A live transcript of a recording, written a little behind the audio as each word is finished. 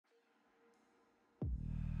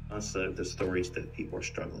of the stories that people are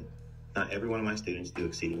struggling. Not every one of my students do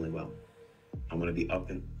exceedingly well. I'm going to be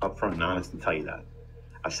upfront and honest and tell you that.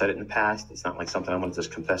 I've said it in the past. It's not like something I'm going to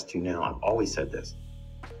just confess to now. I've always said this.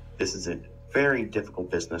 This is a very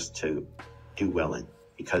difficult business to do well in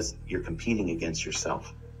because you're competing against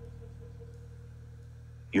yourself.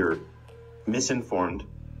 You're misinformed.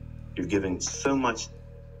 You're giving so much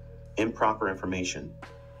improper information,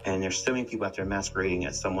 and there's so many people out there masquerading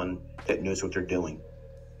as someone that knows what they're doing.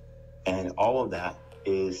 And all of that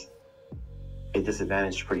is a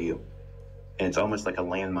disadvantage for you. And it's almost like a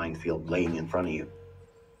landmine field laying in front of you.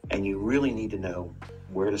 And you really need to know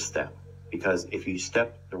where to step, because if you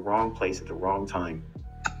step the wrong place at the wrong time,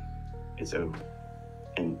 it's over.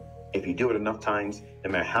 And if you do it enough times,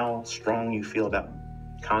 no matter how strong you feel about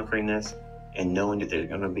conquering this and knowing that there are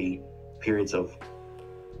going to be periods of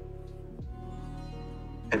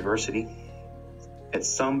adversity, at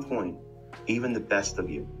some point, even the best of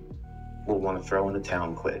you will want to throw in the towel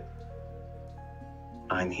and quit.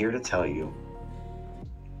 I'm here to tell you,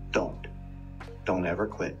 don't ever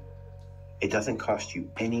quit. It doesn't cost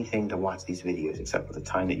you anything to watch these videos except for the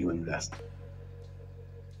time that you invest.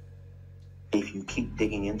 If you keep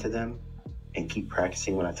digging into them and keep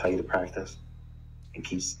practicing what I tell you to practice and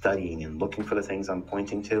keep studying and looking for the things I'm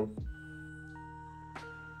pointing to,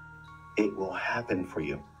 it will happen for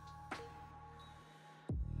you.